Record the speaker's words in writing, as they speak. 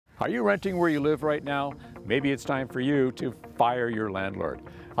Are you renting where you live right now? Maybe it's time for you to fire your landlord.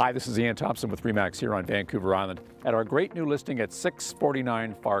 Hi, this is Ian Thompson with RE/MAX here on Vancouver Island at our great new listing at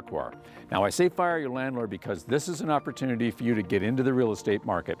 649 Farquhar. Now I say fire your landlord because this is an opportunity for you to get into the real estate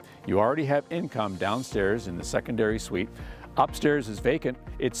market. You already have income downstairs in the secondary suite. Upstairs is vacant.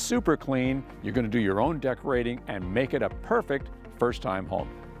 It's super clean. You're going to do your own decorating and make it a perfect first-time home.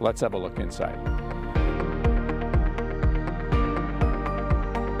 Let's have a look inside.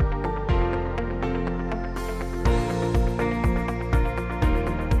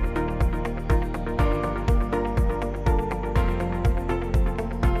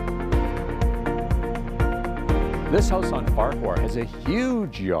 This house on Farquhar has a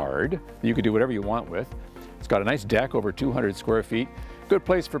huge yard that you can do whatever you want with. It's got a nice deck over 200 square feet. Good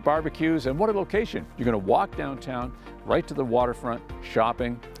place for barbecues, and what a location. You're going to walk downtown right to the waterfront,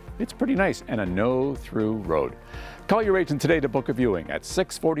 shopping. It's pretty nice, and a no-through road. Call your agent today to book a viewing at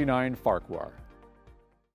 649 Farquhar.